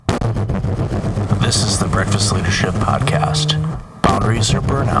This is the Breakfast Leadership Podcast. Boundaries or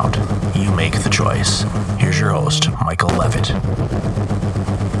burnout, you make the choice. Here's your host, Michael Levitt.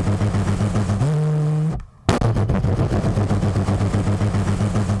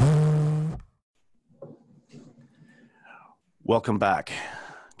 Welcome back.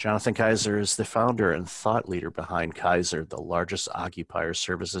 Jonathan Kaiser is the founder and thought leader behind Kaiser, the largest occupier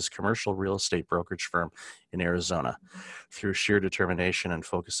services commercial real estate brokerage firm in Arizona. Through sheer determination and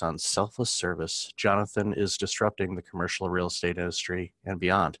focus on selfless service, Jonathan is disrupting the commercial real estate industry and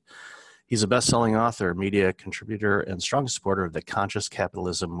beyond. He's a best-selling author, media contributor, and strong supporter of the conscious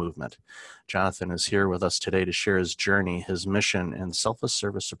capitalism movement. Jonathan is here with us today to share his journey, his mission, and selfless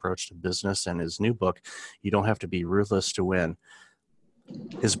service approach to business, and his new book, You Don't Have to Be Ruthless to Win.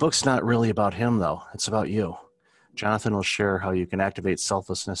 His book's not really about him, though. It's about you. Jonathan will share how you can activate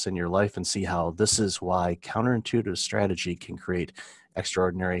selflessness in your life and see how this is why counterintuitive strategy can create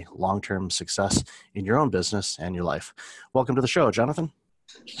extraordinary long-term success in your own business and your life. Welcome to the show, Jonathan.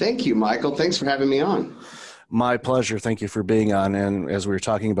 Thank you, Michael. Thanks for having me on. My pleasure. Thank you for being on. And as we were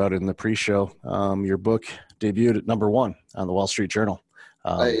talking about in the pre-show, your book debuted at number 1 on the Wall Street Journal.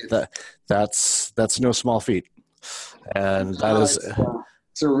 That's no small feat. And that is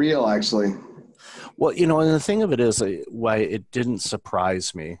surreal, actually. Well, you know, and the thing of it is why it didn't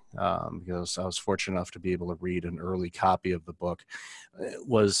surprise me, because I was fortunate enough to be able to read an early copy of the book,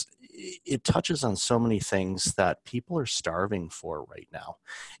 was it touches on so many things that people are starving for right now.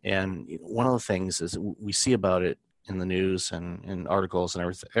 And one of the things is we see about it in the news and in articles and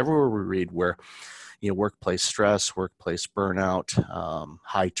everything, everywhere we read, where workplace stress, workplace burnout,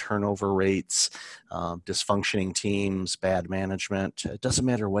 high turnover rates, dysfunctioning teams, bad management. It doesn't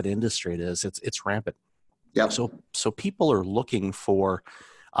matter what industry it is, it's rampant. Yep. So people are looking for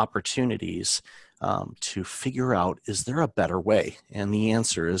opportunities to figure out, is there a better way? And the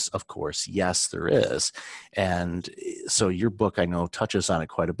answer is, of course, yes, there is. And so your book, I know, touches on it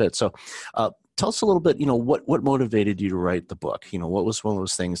quite a bit. So tell us a little bit, what motivated you to write the book? What was one of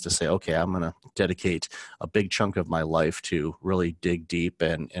those things to say, okay, I'm going to dedicate a big chunk of my life to really dig deep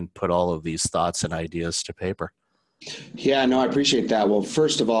and put all of these thoughts and ideas to paper? Yeah, no, I appreciate that. Well,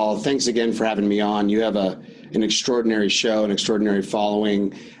 first of all, thanks again for having me on. You have an extraordinary show, an extraordinary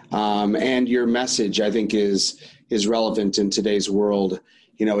following, and your message, I think, is relevant in today's world.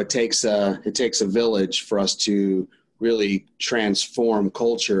 It takes a village for us to really transform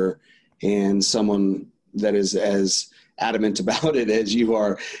culture, and someone that is as adamant about it as you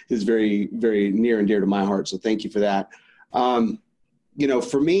are is very, very near and dear to my heart. So thank you for that.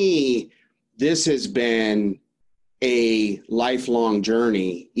 For me, this has been a lifelong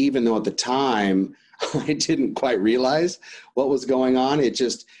journey, even though at the time I didn't quite realize what was going on. It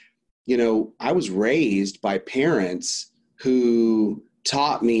just, I was raised by parents who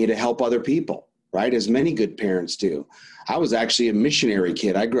taught me to help other people, right? As many good parents do. I was actually a missionary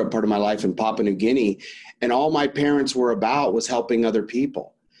kid. I grew up part of my life in Papua New Guinea, and all my parents were about was helping other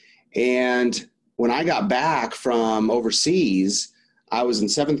people. And when I got back from overseas, I was in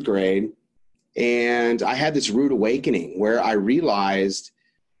 7th grade, and I had this rude awakening where I realized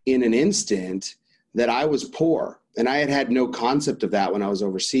in an instant that I was poor, and I had no concept of that when I was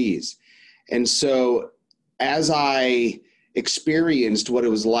overseas. And so as I experienced what it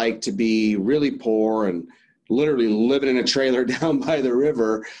was like to be really poor and literally living in a trailer down by the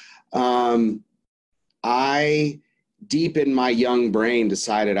river, I, deep in my young brain,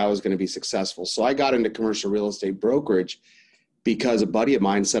 decided I was going to be successful. So I got into commercial real estate brokerage because a buddy of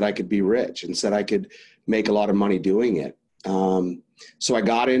mine said I could be rich and said I could make a lot of money doing it. So I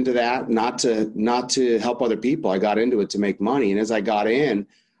got into that, not to help other people. I got into it to make money. And as I got in,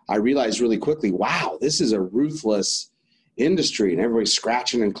 I realized really quickly, wow, this is a ruthless industry, and everybody's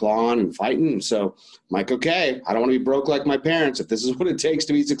scratching and clawing and fighting. And so I'm like, okay, I don't want to be broke like my parents. If this is what it takes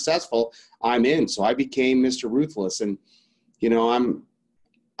to be successful, I'm in. So I became Mr. Ruthless. And,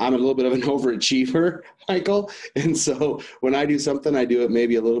 I'm a little bit of an overachiever, Michael. And so when I do something, I do it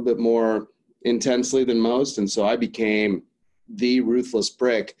maybe a little bit more intensely than most. And so I became the ruthless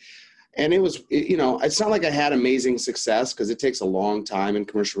prick. And it was, it's not like I had amazing success, because it takes a long time in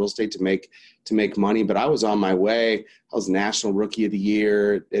commercial real estate to make money, but I was on my way. I was National Rookie of the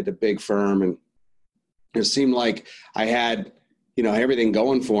Year at a big firm. And it seemed like I had, everything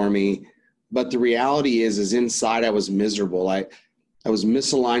going for me. But the reality is inside I was miserable. I was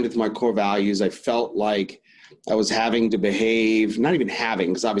misaligned with my core values. I felt like I was having to behave, not even having,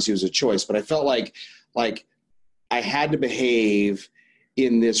 because obviously it was a choice, but I felt like I had to behave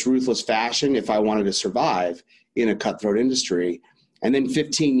in this ruthless fashion if I wanted to survive in a cutthroat industry. And then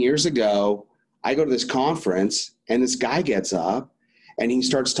 15 years ago, I go to this conference and this guy gets up And he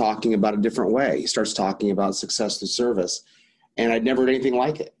starts talking about a different way. He starts talking about success through service. And I'd never heard anything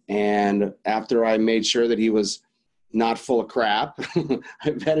like it. And after I made sure that he was not full of crap,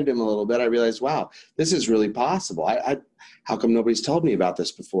 I vetted him a little bit. I realized, wow, this is really possible. How come nobody's told me about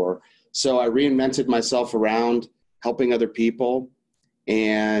this before? So I reinvented myself around helping other people.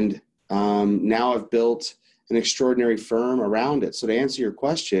 And now I've built an extraordinary firm around it. So to answer your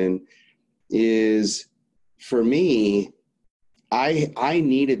question is, for me, I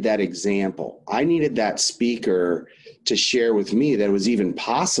needed that example. I needed that speaker to share with me that it was even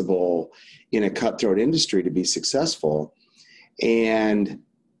possible in a cutthroat industry to be successful. And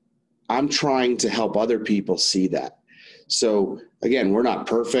I'm trying to help other people see that. So again, we're not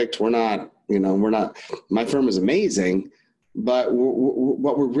perfect. My firm is amazing, but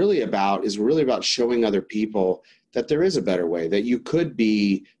what we're really about is showing other people that there is a better way, that you could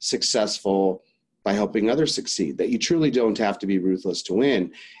be successful by helping others succeed, that you truly don't have to be ruthless to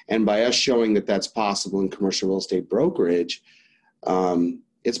win. And by us showing that that's possible in commercial real estate brokerage,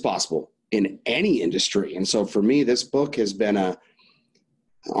 it's possible in any industry. And so for me, this book has been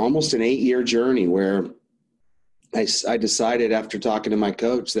almost an 8-year journey where I decided after talking to my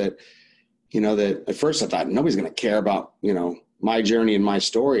coach that at first I thought nobody's going to care about, my journey and my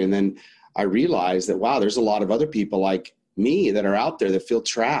story. And then I realized that, wow, there's a lot of other people like me that are out there that feel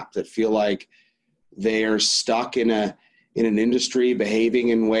trapped, that feel like they're stuck in an industry behaving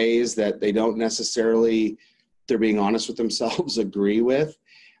in ways that they don't necessarily, they're being honest with themselves, agree with.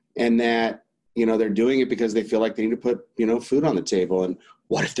 And that, they're doing it because they feel like they need to put, food on the table. And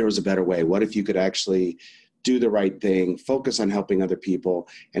what if there was a better way? What if you could actually do the right thing, focus on helping other people,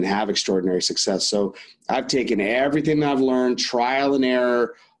 and have extraordinary success? So I've taken everything that I've learned, trial and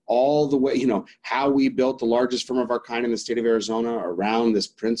error, all the way, how we built the largest firm of our kind in the state of Arizona around this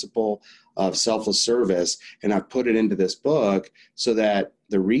principle of selfless service. And I've put it into this book so that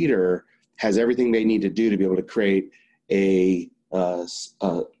the reader has everything they need to do to be able to create a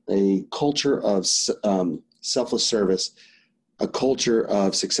culture of selfless service, a culture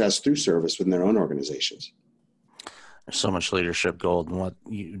of success through service within their own organizations. There's so much leadership gold in what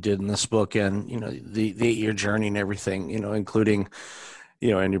you did in this book, and the 8-year journey and everything, including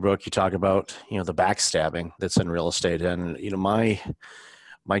in your book you talk about the backstabbing that's in real estate. And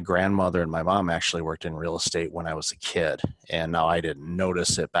my grandmother and my mom actually worked in real estate when I was a kid, and now I didn't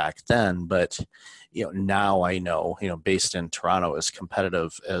notice it back then, but now I know, based in Toronto, as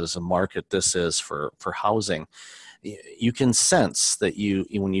competitive as a market this is for housing, you can sense that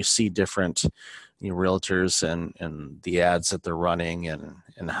when you see different realtors and the ads that they're running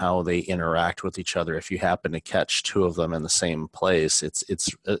and how they interact with each other. If you happen to catch two of them in the same place,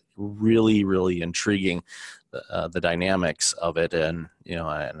 it's really, really intriguing, the dynamics of it. And,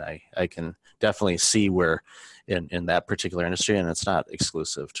 and I can definitely see where in that particular industry, and it's not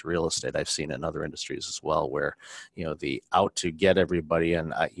exclusive to real estate, I've seen in other industries as well, where, the out to get everybody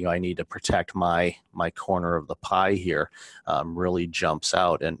and I need to protect my corner of the pie here really jumps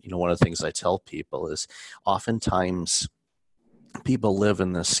out. And, one of the things I tell people is oftentimes people live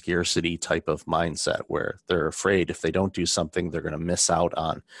in this scarcity type of mindset where they're afraid if they don't do something, they're going to miss out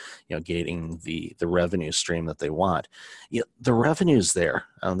on, getting the revenue stream that they want. The revenue's there.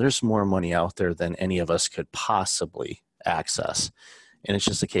 There's more money out there than any of us could possibly access. And it's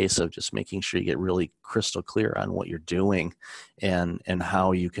just a case of just making sure you get really crystal clear on what you're doing and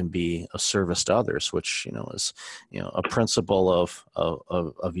how you can be of service to others, which, is, a principle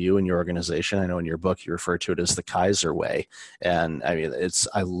of you and your organization. I know in your book, you refer to it as the Kaiser way. And I mean,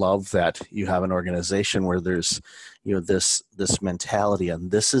 I love that you have an organization where there's, this mentality,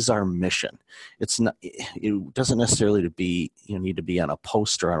 and this is our mission. It's not, it doesn't necessarily need to be on a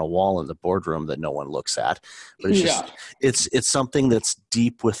poster on a wall in the boardroom that no one looks at, but it's just, it's something that's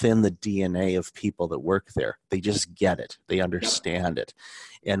deep within the DNA of people that work there. They just get it. They understand it.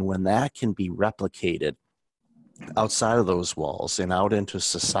 And when that can be replicated outside of those walls and out into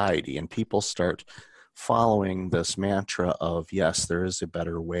society, and people start following this mantra of, yes, there is a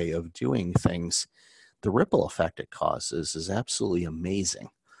better way of doing things, the ripple effect it causes is absolutely amazing.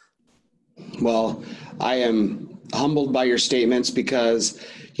 Well, I am humbled by your statements because,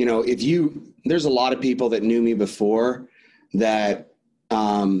 there's a lot of people that knew me before that,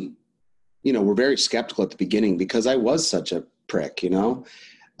 were very skeptical at the beginning because I was such a prick,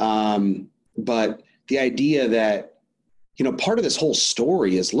 but the idea that, part of this whole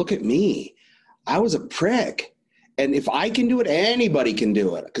story is, look at me, I was a prick. And if I can do it, anybody can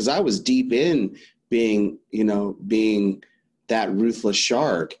do it. Because I was deep in being that ruthless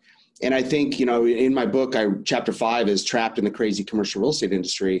shark. And I think, in my book, chapter 5 is Trapped in the Crazy Commercial Real Estate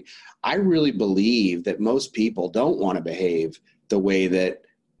Industry. I really believe that most people don't want to behave the way that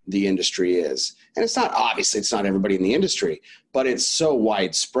the industry is. And it's not everybody in the industry, but it's so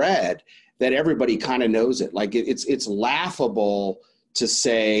widespread that everybody kind of knows it. Like it's laughable to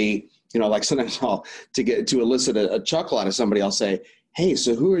say, like sometimes to elicit a chuckle out of somebody, I'll say, hey,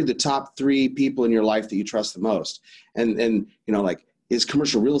 so who are the top 3 people in your life that you trust the most? And like, is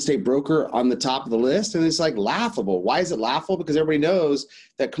commercial real estate broker on the top of the list? And it's like laughable. Why is it laughable? Because everybody knows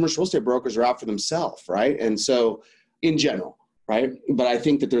that commercial real estate brokers are out for themselves, right? And so in general, right? But I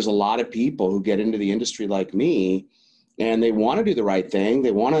think that there's a lot of people who get into the industry like me, and they want to do the right thing.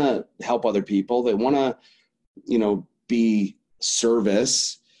 They want to help other people. They want to, be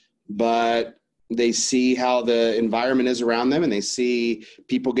service, but they see how the environment is around them, and they see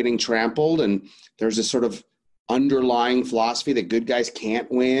people getting trampled. And there's this sort of underlying philosophy that good guys can't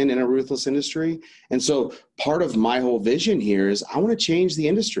win in a ruthless industry. And so part of my whole vision here is I want to change the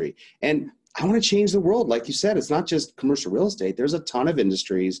industry, and I want to change the world. Like you said, it's not just commercial real estate. There's a ton of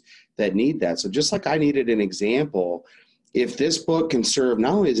industries that need that. So just like I needed an example, if this book can serve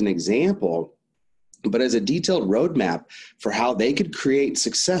not only as an example, but as a detailed roadmap for how they could create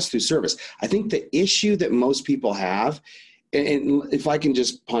success through service. I think the issue that most people have, and if I can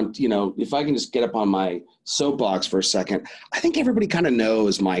just if I can just get up on my soapbox for a second, I think everybody kind of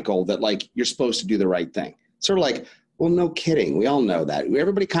knows, Michael, that like you're supposed to do the right thing. Sort of like, well, no kidding. We all know that.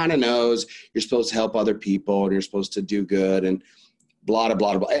 Everybody kind of knows you're supposed to help other people and you're supposed to do good and blah, blah,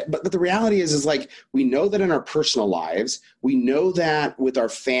 blah, blah. But the reality is like, we know that in our personal lives, we know that with our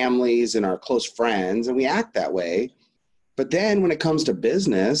families and our close friends, and we act that way. But then when it comes to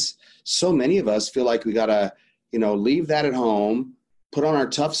business, so many of us feel like we got to, leave that at home, put on our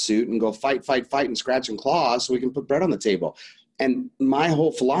tough suit and go fight, and scratch and claw so we can put bread on the table. And my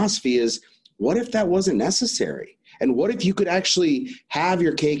whole philosophy is, what if that wasn't necessary? And what if you could actually have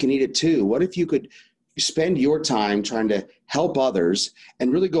your cake and eat it too? What if you could spend your time trying to help others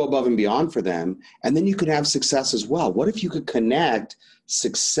and really go above and beyond for them, and then you could have success as well? What if you could connect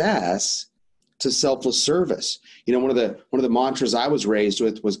success to selfless service? One of the mantras I was raised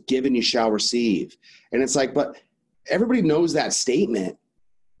with was give and you shall receive. And it's like, but everybody knows that statement,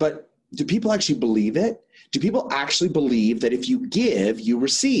 but do people actually believe it? Do people actually believe that if you give, you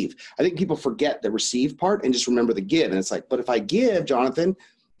receive? I think people forget the receive part and just remember the give. And it's like, but if I give, Jonathan,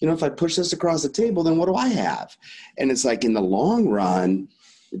 if I push this across the table, then what do I have? And it's like, in the long run,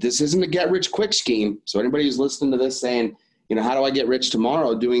 this isn't a get rich quick scheme. So anybody who's listening to this saying, how do I get rich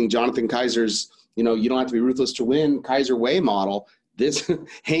tomorrow, doing Jonathan Kaiser's, you don't have to be ruthless to win Kaiser way model, this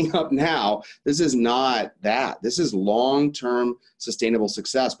hang up now. This is not that. This is long-term sustainable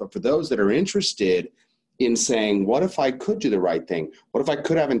success. But for those that are interested in saying, what if I could do the right thing? What if I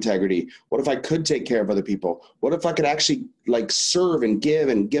could have integrity? What if I could take care of other people? What if I could actually serve and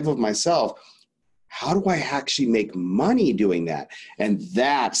give of myself? How do I actually make money doing that? And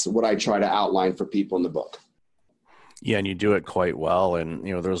that's what I try to outline for people in the book. Yeah, and you do it quite well. And,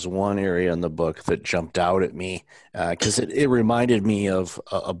 there's one area in the book that jumped out at me because it reminded me of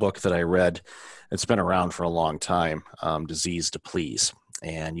a book that I read. It's been around for a long time, Disease to Please.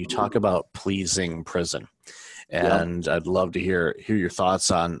 And you talk about pleasing prison. And I'd love to hear your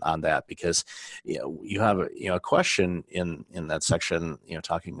thoughts on that, because you have a question in that section,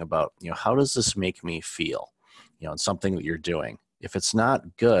 talking about how does this make me feel, and something that you're doing. If it's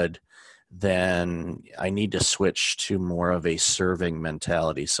not good, then I need to switch to more of a serving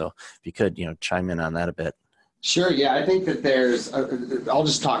mentality. So if you could chime in on that a bit. Sure. Yeah, I think that I'll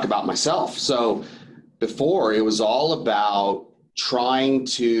just talk about myself. So before, it was all about trying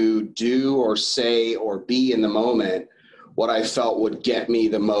to do or say or be in the moment what I felt would get me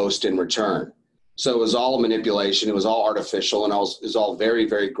the most in return. So it was all a manipulation. It was all artificial, and it was all very,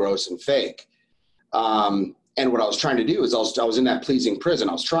 very gross and fake. And what I was trying to do is I was in that pleasing prison.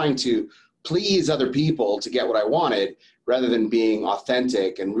 I was trying to please other people to get what I wanted, rather than being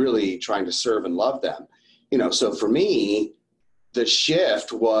authentic and really trying to serve and love them. So for me, the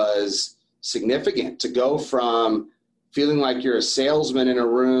shift was significant, to go from feeling like you're a salesman in a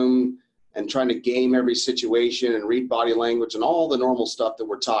room and trying to game every situation and read body language and all the normal stuff that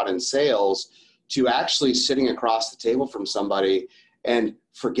we're taught in sales, to actually sitting across the table from somebody and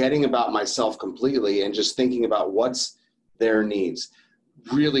forgetting about myself completely and just thinking about what's their needs,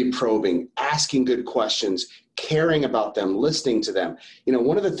 really probing, asking good questions, caring about them, listening to them.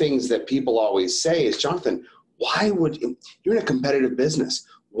 One of the things that people always say is, Jonathan, you're in a competitive business.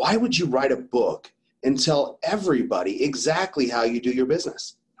 Why would you write a book and tell everybody exactly how you do your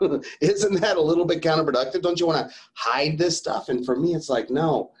business? Isn't that a little bit counterproductive? Don't you want to hide this stuff? And for me, it's like,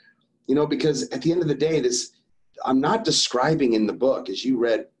 no, because at the end of the day, I'm not describing in the book, as you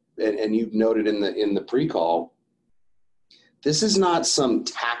read and you noted in the pre-call, This is not some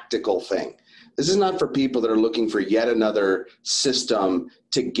tactical thing. This is not for people that are looking for yet another system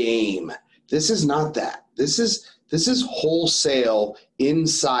to game. This is not that. This is wholesale,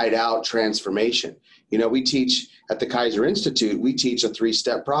 inside out transformation. We teach at the Kaiser Institute, we teach a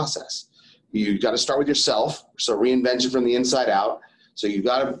 3-step process. You got to start with yourself. So reinvention from the inside out. So you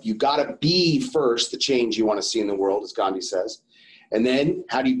got to be first the change you want to see in the world, as Gandhi says. And then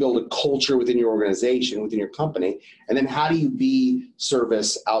how do you build a culture within your organization, within your company? And then how do you be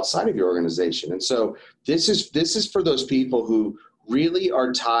service outside of your organization? And so this is for those people who really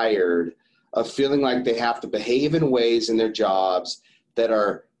are tired of feeling like they have to behave in ways in their jobs that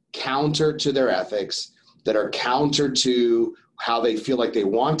are counter to their ethics, that are counter to how they feel like they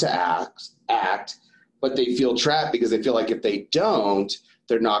want to act, but they feel trapped because they feel like if they don't,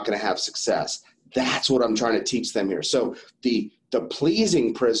 they're not going to have success. That's what I'm trying to teach them here. So the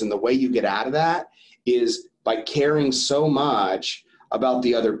pleasing prison, the way you get out of that is by caring so much about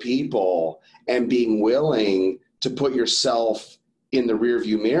the other people and being willing to put yourself in the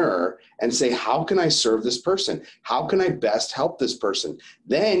rearview mirror and say, how can I serve this person? How can I best help this person?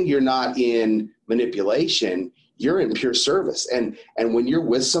 Then you're not in manipulation, you're in pure service. And when you're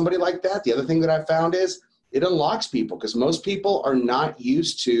with somebody like that, the other thing that I found is it unlocks people, because most people are not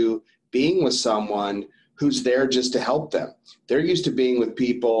used to being with someone who's there just to help them. They're used to being with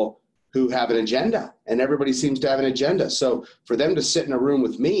people who have an agenda, and everybody seems to have an agenda. So for them to sit in a room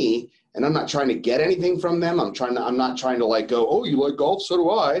with me, and I'm not trying to get anything from them. I'm not trying to like go, oh, you like golf? So do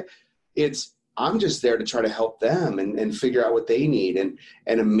I. I'm just there to try to help them and figure out what they need.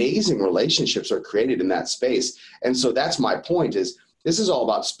 And amazing relationships are created in that space. And so that's my point is this is all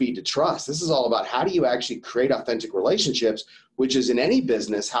about speed to trust. This is all about how do you actually create authentic relationships, which is in any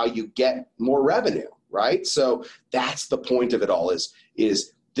business, how you get more revenue, right? So that's the point of it all is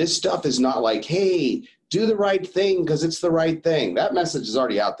this stuff is not like, hey, do the right thing because it's the right thing. That message is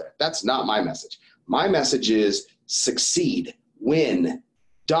already out there. That's not my message. My message is succeed, win,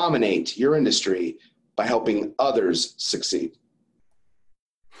 dominate your industry by helping others succeed.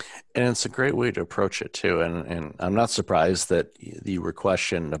 And it's a great way to approach it too. And I'm not surprised that you were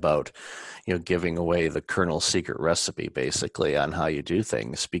questioned about, giving away the Colonel's secret recipe basically on how you do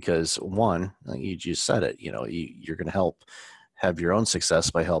things, because one, you just said it, you're going to help have your own success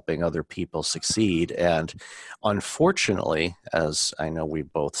by helping other people succeed. And unfortunately, as I know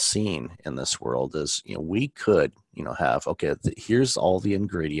we've both seen in this world, is, we could, have, okay, here's all the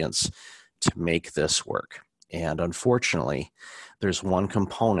ingredients to make this work. And unfortunately, there's one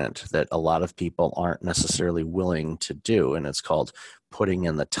component that a lot of people aren't necessarily willing to do, and it's called putting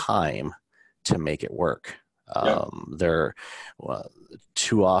in the time to make it work. Yeah.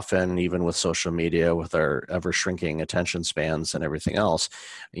 Too often, even with social media, with our ever shrinking attention spans and everything else,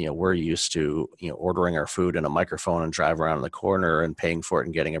 we're used to, ordering our food in a microphone and drive around the corner and paying for it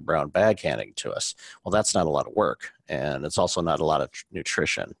and getting a brown bag handed to us. Well, that's not a lot of work. And it's also not a lot of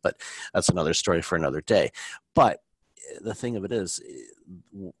nutrition, but that's another story for another day. But the thing of it is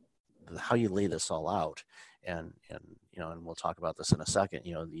how you lay this all out, and we'll talk about this in a second,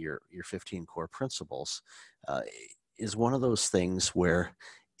 your 15 core principles, is one of those things where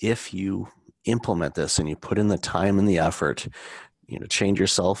if you implement this and you put in the time and the effort, change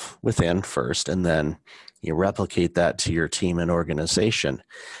yourself within first, and then you replicate that to your team and organization,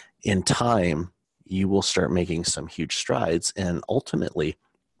 in time, you will start making some huge strides. And ultimately,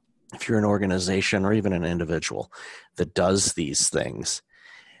 if you're an organization or even an individual that does these things,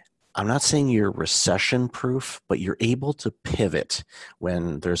 I'm not saying you're recession proof, but you're able to pivot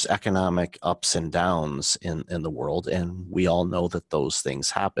when there's economic ups and downs in the world. And we all know that those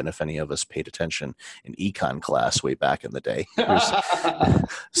things happen. If any of us paid attention in econ class way back in the day,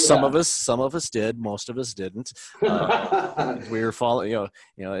 some of us did, most of us didn't. We were following,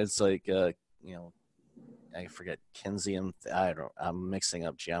 it's like, I forget Keynesian. I'm mixing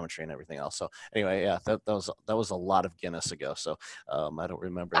up geometry and everything else. So anyway, yeah, that was a lot of Guinness ago. So I don't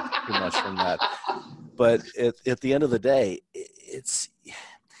remember too much from that. But at the end of the day, it's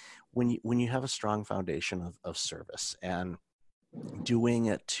when you have a strong foundation of service and doing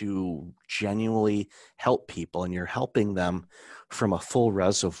it to genuinely help people, and you're helping them from a full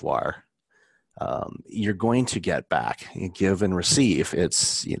reservoir, you're going to get back. You give and receive.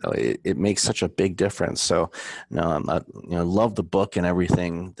 It's, it makes such a big difference. So I love the book and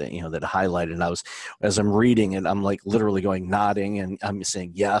everything that, that highlighted. And as I'm reading it, I'm like literally nodding, and I'm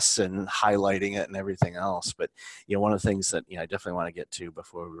saying yes and highlighting it and everything else. But, one of the things that, I definitely want to get to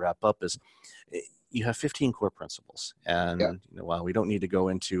before we wrap up is you have 15 core principles, and Yeah. while we don't need to go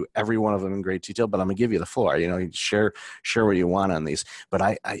into every one of them in great detail, but I'm gonna give you the floor. You share what you want on these. But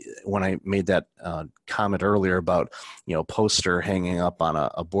I when I made that comment earlier about poster hanging up on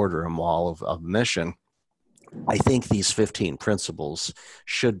a boardroom wall of mission, I think these 15 principles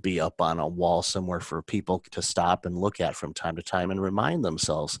should be up on a wall somewhere for people to stop and look at from time to time and remind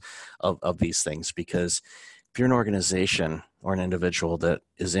themselves of these things. Because if you're an organization or an individual that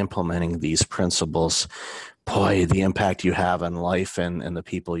is implementing these principles, boy, the impact you have on life and the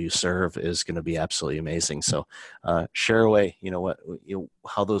people you serve is going to be absolutely amazing. So share away,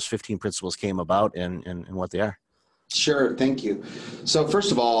 how those 15 principles came about and what they are. Sure. Thank you. So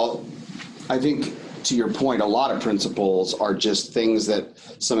first of all, I think to your point, a lot of principles are just things that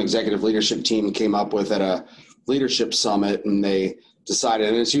some executive leadership team came up with at a leadership summit, and they decided,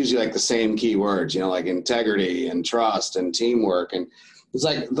 and it's usually like the same key words, like integrity and trust and teamwork. And it's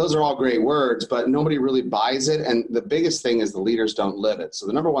like, those are all great words, but nobody really buys it. And the biggest thing is the leaders don't live it. So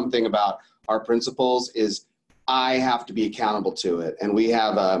the number one thing about our principles is I have to be accountable to it. And we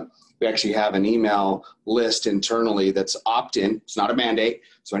actually have an email list internally that's opt-in. It's not a mandate.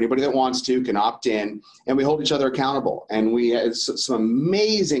 So anybody that wants to can opt in, and we hold each other accountable. And we had some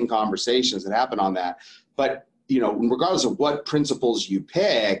amazing conversations that happen on that. But, regardless of what principles you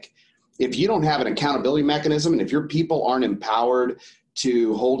pick, if you don't have an accountability mechanism, and if your people aren't empowered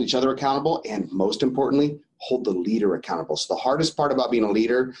to hold each other accountable, and most importantly, hold the leader accountable. So the hardest part about being a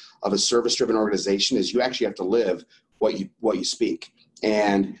leader of a service-driven organization is you actually have to live what you speak.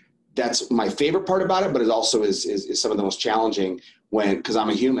 And that's my favorite part about it, but it also is some of the most challenging because I'm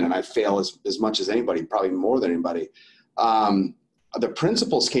a human and I fail as much as anybody, probably more than anybody. The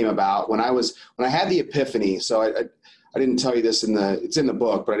principles came about when I had the epiphany. So I didn't tell you this it's in the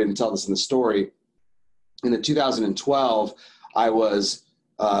book, but I didn't tell this in the story. In 2012, I was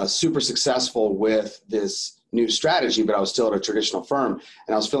super successful with this new strategy, but I was still at a traditional firm,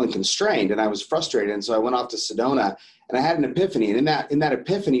 and I was feeling constrained and I was frustrated. And so I went off to Sedona, and I had an epiphany. And in that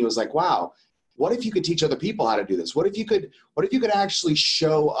epiphany, it was like, wow, what if you could teach other people how to do this? What if you could actually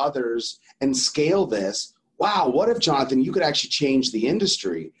show others and scale this? Wow, what if, Jonathan, you could actually change the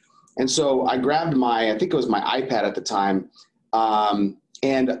industry? And so I grabbed I think it was my iPad at the time,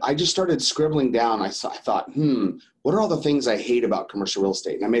 and I just started scribbling down. I thought, what are all the things I hate about commercial real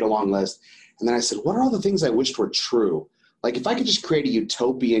estate? And I made a long list. And then I said, what are all the things I wished were true? Like, if I could just create a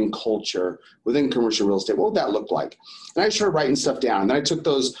utopian culture within commercial real estate, what would that look like? And I started writing stuff down. And then I took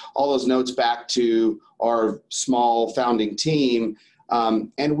all those notes back to our small founding team.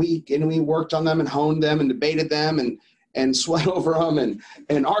 And we worked on them and honed them and debated them and sweat over them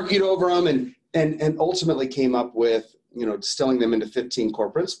and argued over them and ultimately came up with, distilling them into 15 core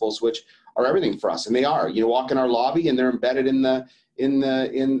principles, which are everything for us. And they are. You walk in our lobby and they're embedded in the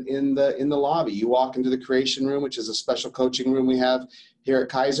lobby. You walk into the creation room, which is a special coaching room we have here at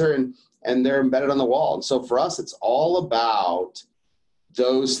Kaiser, and they're embedded on the wall. And so for us, it's all about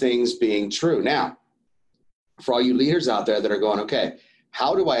those things being true. Now, for all you leaders out there that are going, okay,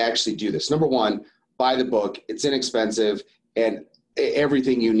 how do I actually do this? Number one, buy the book. It's inexpensive, and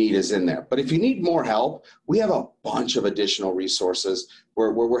everything you need is in there. But if you need more help, we have a bunch of additional resources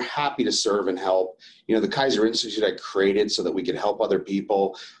where we're happy to serve and help. The Kaiser Institute I created so that we could help other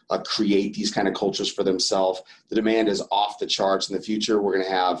people create these kind of cultures for themselves. The demand is off the charts. In the future, we're going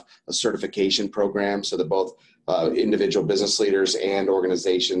to have a certification program so that both individual business leaders and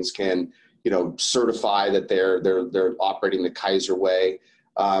organizations can, certify that they're operating the Kaiser way.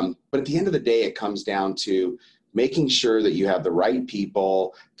 But at the end of the day, it comes down to making sure that you have the right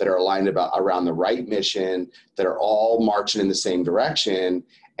people that are aligned around the right mission, that are all marching in the same direction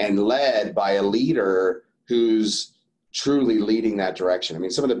and led by a leader who's truly leading that direction. I mean,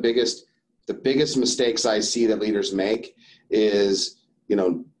 some of the biggest mistakes I see that leaders make is,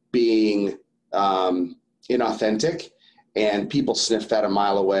 being inauthentic, and people sniff that a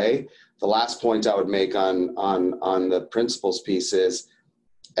mile away. The last point I would make on the principles piece is,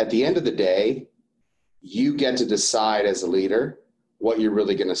 at the end of the day, you get to decide as a leader what you're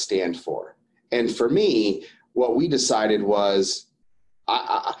really going to stand for. And for me, what we decided was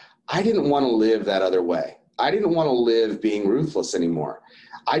I didn't want to live that other way. I didn't want to live being ruthless anymore.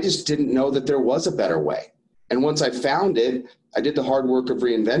 I just didn't know that there was a better way. And once I found it, I did the hard work of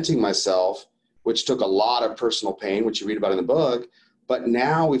reinventing myself, which took a lot of personal pain, which you read about in the book. But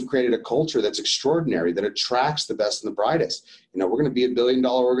now we've created a culture that's extraordinary, that attracts the best and the brightest. We're going to be $1 billion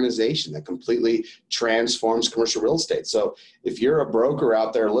organization that completely transforms commercial real estate. So if you're a broker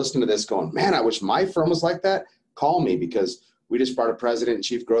out there listening to this going, man, I wish my firm was like that, call me, because we just brought a president and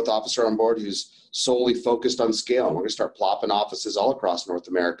chief growth officer on board who's solely focused on scale. And we're going to start plopping offices all across North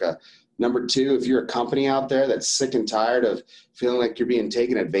America, Number two, if you're a company out there that's sick and tired of feeling like you're being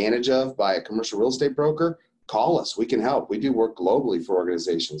taken advantage of by a commercial real estate broker, call us. We can help. We do work globally for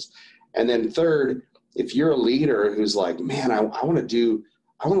organizations. And then third, if you're a leader who's like, man, I want to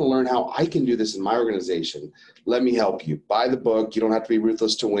learn how I can do this in my organization, let me help you. Buy the book. You don't have to be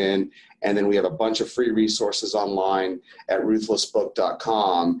ruthless to win. And then we have a bunch of free resources online at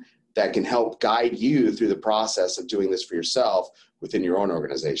ruthlessbook.com that can help guide you through the process of doing this for yourself within your own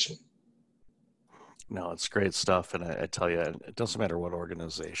organization. No, it's great stuff. And I tell you, it doesn't matter what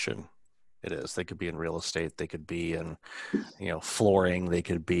organization it is. They could be in real estate. They could be in, flooring. They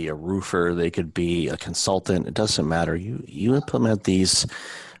could be a roofer. They could be a consultant. It doesn't matter. You implement these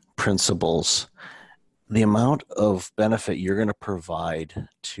principles, the amount of benefit you're going to provide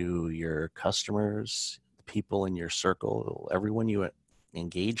to your customers, people in your circle, everyone you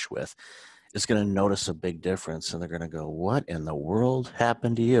engage with, is going to notice a big difference, and they're going to go, what in the world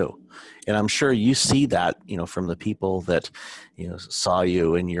happened to you? And I'm sure you see that, from the people that, saw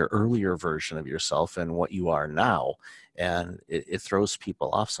you in your earlier version of yourself and what you are now. And it throws people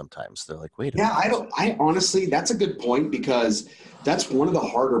off sometimes. They're like, wait a minute. I honestly, that's a good point, because that's one of the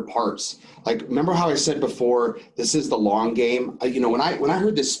harder parts. Like, remember how I said before, this is the long game. When I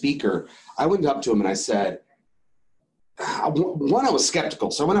heard this speaker, I went up to him and I said, I was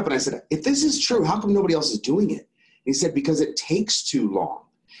skeptical. So I went up and I said, if this is true, how come nobody else is doing it? And he said, because it takes too long.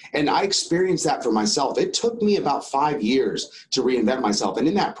 And I experienced that for myself. It took me about 5 years to reinvent myself. And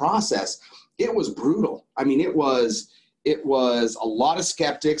in that process, it was brutal. I mean, it was a lot of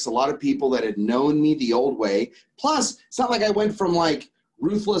skeptics, a lot of people that had known me the old way. Plus, it's not like I went from like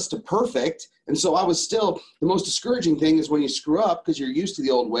ruthless to perfect. And so I was still, the most discouraging thing is when you screw up because you're used to the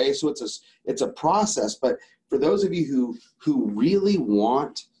old way. So it's a process. But for those of you who really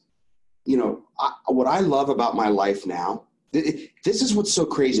want, what I love about my life now, this is what's so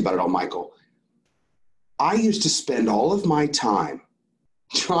crazy about it all, Michael. I used to spend all of my time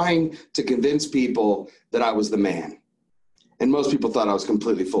trying to convince people that I was the man. And most people thought I was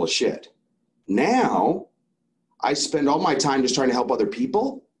completely full of shit. Now, I spend all my time just trying to help other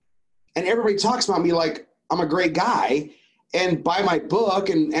people. And everybody talks about me like I'm a great guy, and buy my book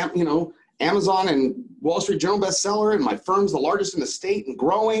and, Amazon and Wall Street Journal bestseller, and my firm's the largest in the state and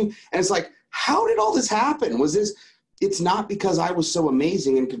growing. And it's like, how did all this happen? It's not because I was so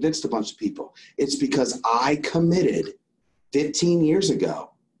amazing and convinced a bunch of people. It's because I committed 15 years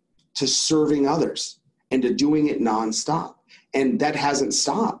ago to serving others and to doing it nonstop. And that hasn't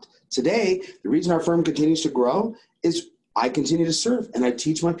stopped. Today, the reason our firm continues to grow is I continue to serve, and I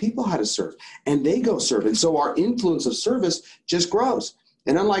teach my people how to serve, and they go serve. And so our influence of service just grows.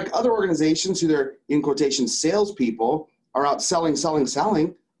 And unlike other organizations who they're, in quotation, salespeople are out selling,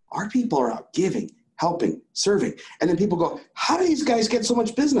 our people are out giving, helping, serving. And then people go, how do these guys get so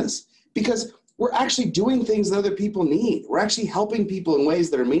much business? Because we're actually doing things that other people need. We're actually helping people in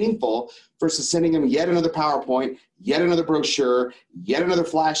ways that are meaningful versus sending them yet another PowerPoint, yet another brochure, yet another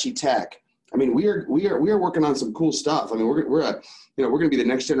flashy tech. I mean, we are working on some cool stuff. I mean, we're going to be the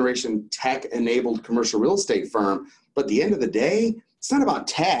next generation tech-enabled commercial real estate firm. But at the end of the day, it's not about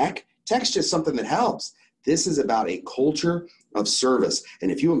tech. Tech's just something that helps. This is about a culture of service.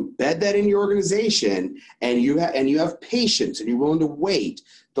 And if you embed that in your organization, and you have patience, and you're willing to wait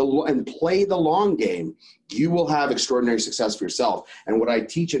and play the long game, you will have extraordinary success for yourself. And what I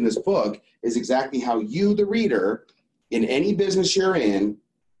teach in this book is exactly how you, the reader, in any business you're in,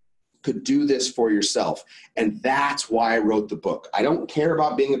 could do this for yourself. And that's why I wrote the book. I don't care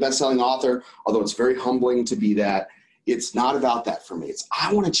about being a best-selling author, although it's very humbling to be that. It's not about that for me.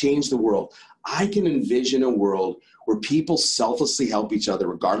 I want to change the world. I can envision a world where people selflessly help each other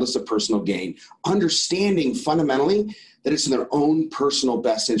regardless of personal gain, understanding fundamentally that it's in their own personal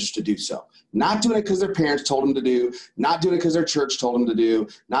best interest to do so. Not doing it because their parents told them to do, not doing it because their church told them to do,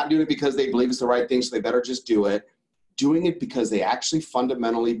 not doing it because they believe it's the right thing so they better just do it. Doing it because they actually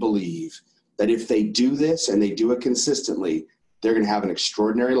fundamentally believe that if they do this and they do it consistently, they're going to have an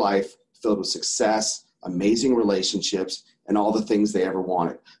extraordinary life filled with success, amazing relationships, and all the things they ever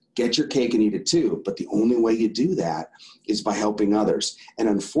wanted. Get your cake and eat it too. But the only way you do that is by helping others. And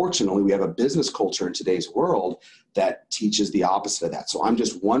unfortunately, we have a business culture in today's world that teaches the opposite of that. So I'm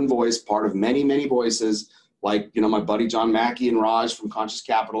just one voice, part of many, many voices, like, my buddy John Mackey and Raj from Conscious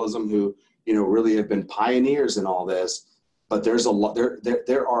Capitalism, who really have been pioneers in all this. But there's a lot.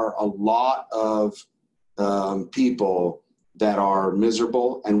 There are a lot of people that are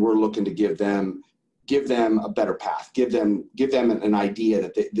miserable, and we're looking to give them a better path. Give them an idea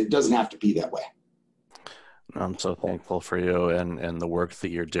that it doesn't have to be that way. I'm so thankful for you and the work that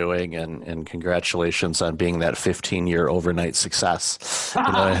you're doing, and congratulations on being that 15-year overnight success.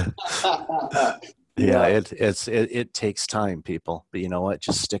 You know, yeah, Yeah, it takes time, people, but you know what?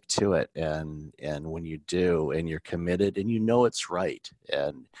 Just stick to it, and when you do, and you're committed, and you know it's right,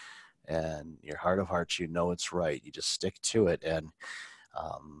 and your heart of hearts, you know it's right. You just stick to it. And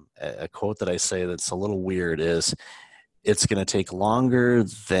a quote that I say that's a little weird is, it's going to take longer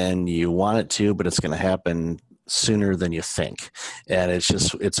than you want it to, but it's going to happen sooner than you think. And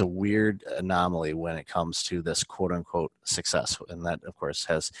it's a weird anomaly when it comes to this quote unquote success. And that of course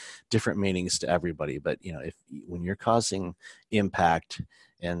has different meanings to everybody. But you know, when you're causing impact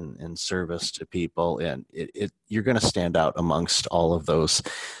and service to people, and you're going to stand out amongst all of those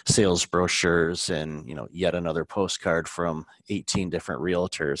sales brochures and, you know, yet another postcard from 18 different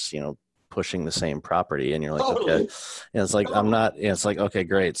realtors, you know, pushing the same property, and you're like, okay, totally. and it's like, I'm not, it's like, okay,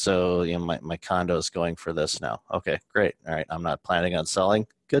 great. So, you know, my condo is going for this now. Okay, great. All right. I'm not planning on selling.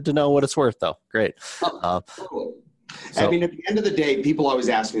 Good to know what it's worth though. Great. Totally. I So mean, at the end of the day, people always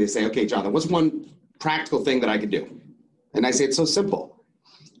ask me, they say, okay, Jonathan, what's one practical thing that I could do? And I say, it's so simple.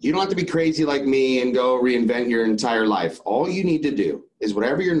 You don't have to be crazy like me and go reinvent your entire life. All you need to do is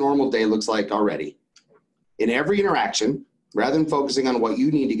whatever your normal day looks like already, in every interaction, rather than focusing on what you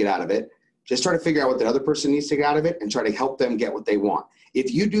need to get out of it, just try to figure out what the other person needs to get out of it and try to help them get what they want.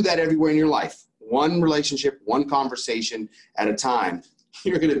 If you do that everywhere in your life, one relationship, one conversation at a time,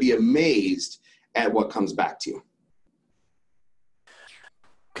 you're going to be amazed at what comes back to you.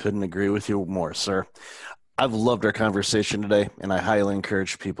 couldn't agree with you more, sir. I've loved our conversation today, and I highly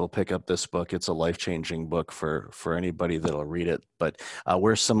encourage people to pick up this book. It's a life-changing book for anybody that'll read it. But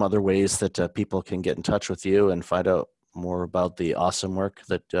where's some other ways that people can get in touch with you and find out more about the awesome work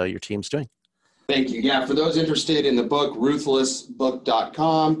that your team's doing? Thank you. Yeah, for those interested in the book,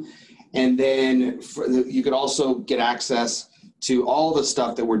 ruthlessbook.com. And then you could also get access to all the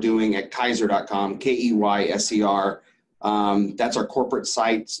stuff that we're doing at Keyser.com, Keyser. That's our corporate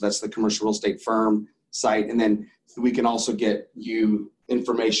site. So that's the commercial real estate firm site. And then we can also get you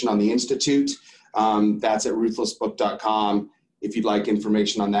information on the Institute. That's at ruthlessbook.com if you'd like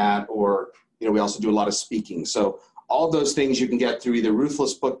information on that. Or, you know, we also do a lot of speaking. So all of those things you can get through either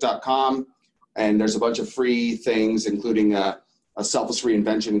ruthlessbook.com, and there's a bunch of free things, including a selfless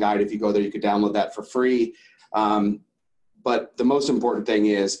reinvention guide. If you go there, you could download that for free. But the most important thing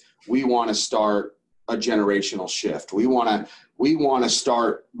is we want to start a generational shift. We want to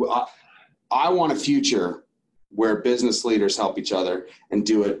start, I want a future where business leaders help each other and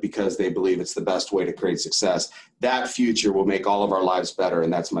do it because they believe it's the best way to create success. That future will make all of our lives better,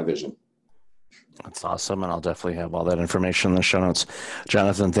 and that's my vision. That's awesome, and I'll definitely have all that information in the show notes.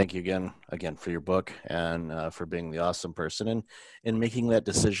 Jonathan, thank you again for your book, and for being the awesome person and making that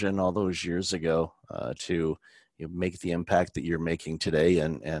decision all those years ago to make the impact that you're making today.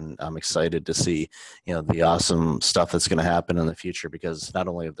 And I'm excited to see, you know, the awesome stuff that's going to happen in the future, because not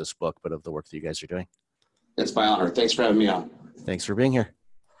only of this book, but of the work that you guys are doing. It's my honor. Thanks for having me on. Thanks for being here.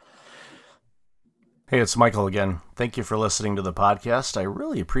 Hey, it's Michael again. Thank you for listening to the podcast. I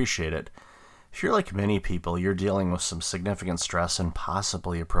really appreciate it. If you're like many people, you're dealing with some significant stress and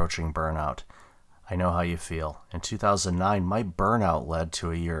possibly approaching burnout. I know how you feel. In 2009, my burnout led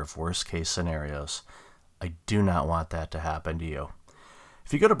to a year of worst-case scenarios. I do not want that to happen to you.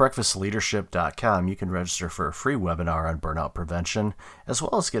 If you go to breakfastleadership.com, you can register for a free webinar on burnout prevention, as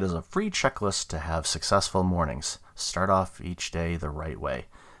well as get a free checklist to have successful mornings. Start off each day the right way.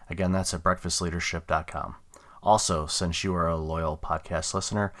 Again, that's at breakfastleadership.com. Also, since you are a loyal podcast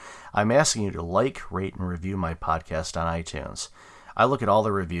listener, I'm asking you to like, rate, and review my podcast on iTunes. I look at all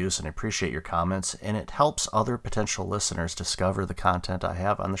the reviews and appreciate your comments, and it helps other potential listeners discover the content I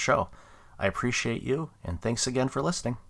have on the show. I appreciate you, and thanks again for listening.